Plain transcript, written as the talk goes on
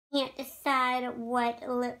Can't decide what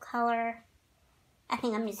lip color. I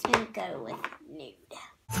think I'm just gonna go with nude.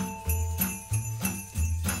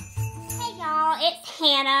 Hey y'all, it's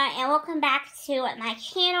Hannah and welcome back to my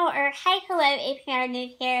channel, or hi, hello if you're new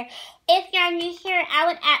here. If you're new here, I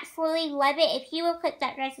would absolutely love it if you will click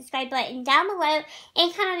that red subscribe button down below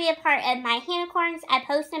and kind of be a part of my Hannacorns. I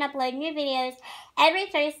post and upload new videos every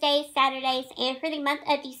Thursday, Saturdays, and for the month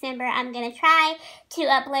of December, I'm going to try to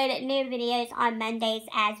upload new videos on Mondays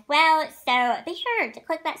as well. So be sure to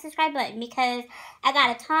click that subscribe button because I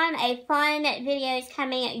got a ton of fun videos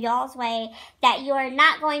coming y'all's way that you are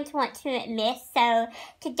not going to want to miss. So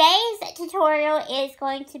today's tutorial is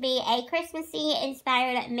going to be a Christmassy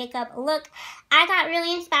inspired makeup look. I got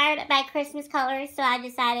really inspired by Christmas colors, so I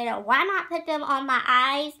decided why not put them on my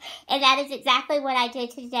eyes, and that is exactly what I did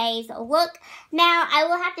to today's look. Now, I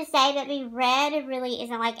will have to say that the red really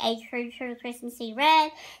isn't like a true Christmassy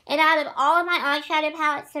red, and out of all of my eyeshadow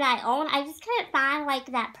palettes that I own, I just couldn't find like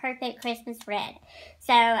that perfect Christmas red.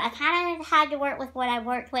 So I kind of had to work with what I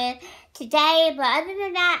worked with today, but other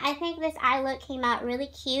than that, I think this eye look came out really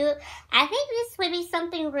cute. I think this would be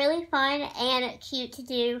something really fun and cute to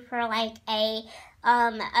do for like a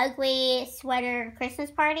ugly sweater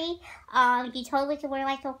Christmas party. You totally could wear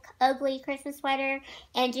like an ugly Christmas sweater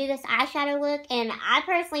and do this eyeshadow look, and I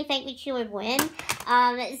personally think that you would win.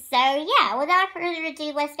 So yeah, without further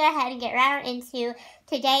ado, let's go ahead and get right into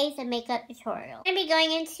today's makeup tutorial. I'm going to be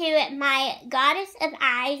going into my Goddess of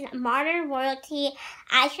Eyes Modern Royalty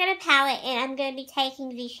eyeshadow palette, and I'm going to be taking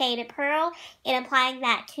the shade Pearl and applying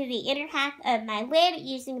that to the inner half of my lid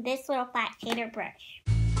using this little flat shader brush.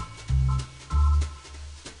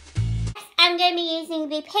 I'm going to be using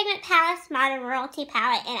the Pigment Palace Modern Royalty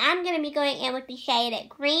palette, and I'm going to be going in with the shade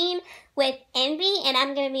Green with Envy, and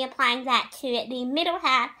I'm going to be applying that to the middle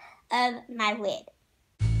half of my lid.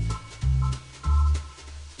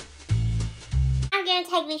 I'm going to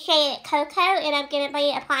take the shade Cocoa, and I'm going to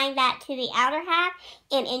be applying that to the outer half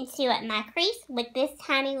and into my crease with this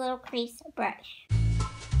tiny little crease brush.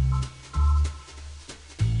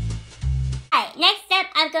 Alright, next up,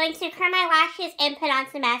 I'm going to curl my lashes and put on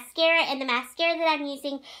some mascara, and the mascara that I'm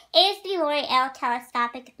using is the L'Oreal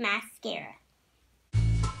Telescopic Mascara.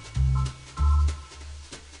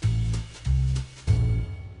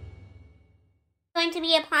 I'm going to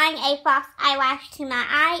be applying a false eyelash to my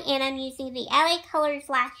eye, and I'm using the LA Colors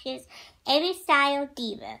Lashes in the style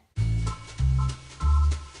Diva.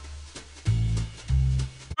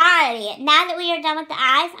 Alrighty, now that we are done with the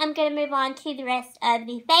eyes, I'm going to move on to the rest of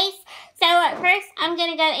the face. So first, I'm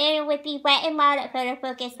going to go in with the Wet n Wild Photo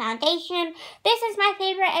Focus Foundation. This is my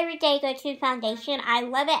favorite everyday go-to foundation. I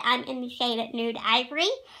love it. I'm in the shade Nude Ivory.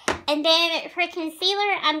 And then for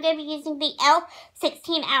concealer, I'm going to be using the e.l.f.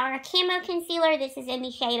 16-Hour Camo Concealer. This is in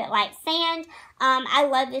the shade Light Sand. I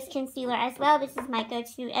love this concealer as well. This is my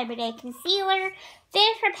go-to everyday concealer.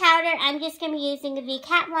 Then for powder, I'm just going to be using the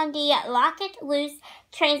Kat Von D Lock It Loose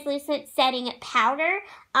Translucent Setting Powder.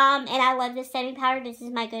 And I love this setting powder. This is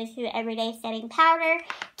my go-to everyday setting powder.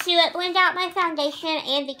 To blend out my foundation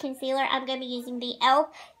and the concealer, I'm going to be using the e.l.f.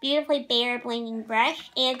 Beautifully Bare Blending Brush.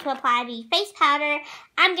 And to apply the face powder,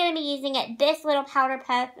 I'm going to be using this little powder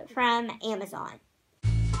puff from Amazon.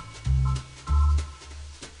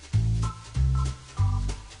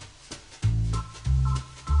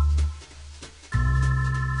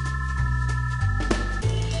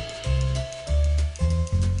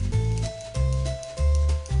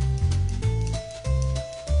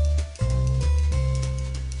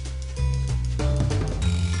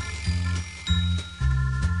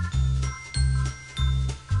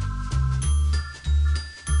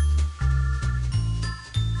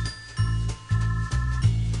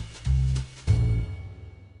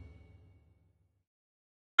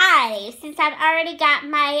 Since I've already got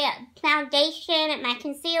my foundation, my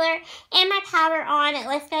concealer, and my powder on,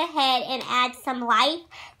 let's go ahead and add some life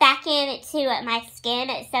back into my skin.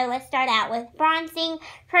 So let's start out with bronzing.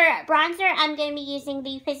 For bronzer, I'm going to be using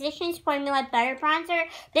the Physicians Formula Butter Bronzer.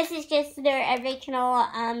 This is just their original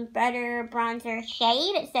butter bronzer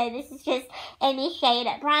shade. So this is just any shade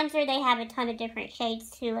bronzer. They have a ton of different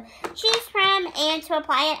shades to choose from. And to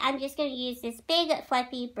apply it, I'm just going to use this big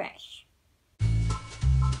fluffy brush.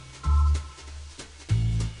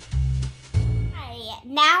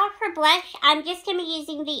 Now for blush, I'm just going to be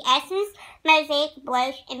using the Essence Mosaic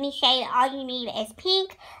Blush in the shade All You Need Is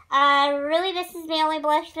Pink. Really, this is the only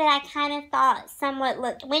blush that I kind of thought somewhat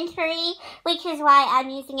looked wintry, which is why I'm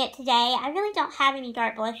using it today. I really don't have any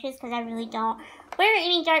dark blushes because I really don't wear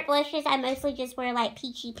any dark blushes. I mostly just wear like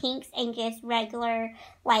peachy pinks and just regular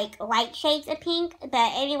like light shades of pink.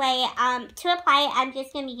 But anyway, to apply it, I'm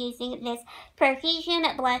just going to be using this Profusion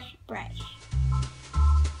blush brush.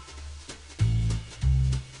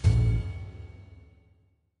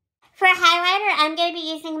 For highlighter, I'm going to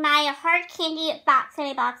be using my Hard Candy Box in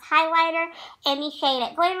a Box highlighter in the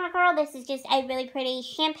shade Glamour Girl. This is just a really pretty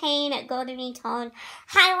champagne golden tone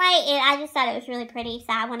highlight, and I just thought it was really pretty, so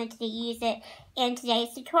I wanted to use it in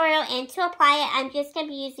today's tutorial. And to apply it, I'm just going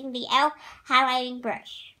to be using the e.l.f. highlighting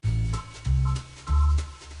brush.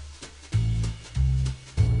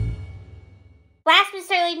 Last but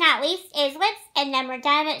certainly not least is lips, and then we're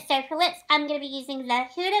done. So for lips, I'm going to be using the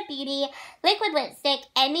Huda Beauty liquid lipstick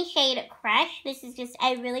in the shade Crush. This is just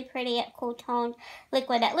a really pretty cool toned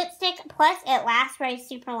liquid lipstick. Plus, it lasts for a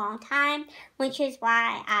super long time, which is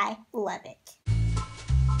why I love it.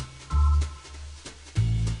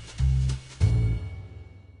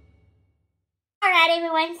 Alright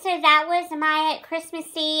everyone, so that was my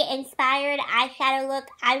Christmassy inspired eyeshadow look.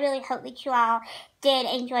 I really hope that you all did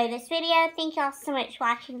enjoy this video. Thank you all so much for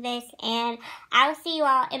watching this, and I will see you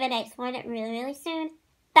all in the next one really, really soon.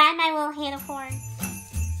 Bye, my little Hannah corn.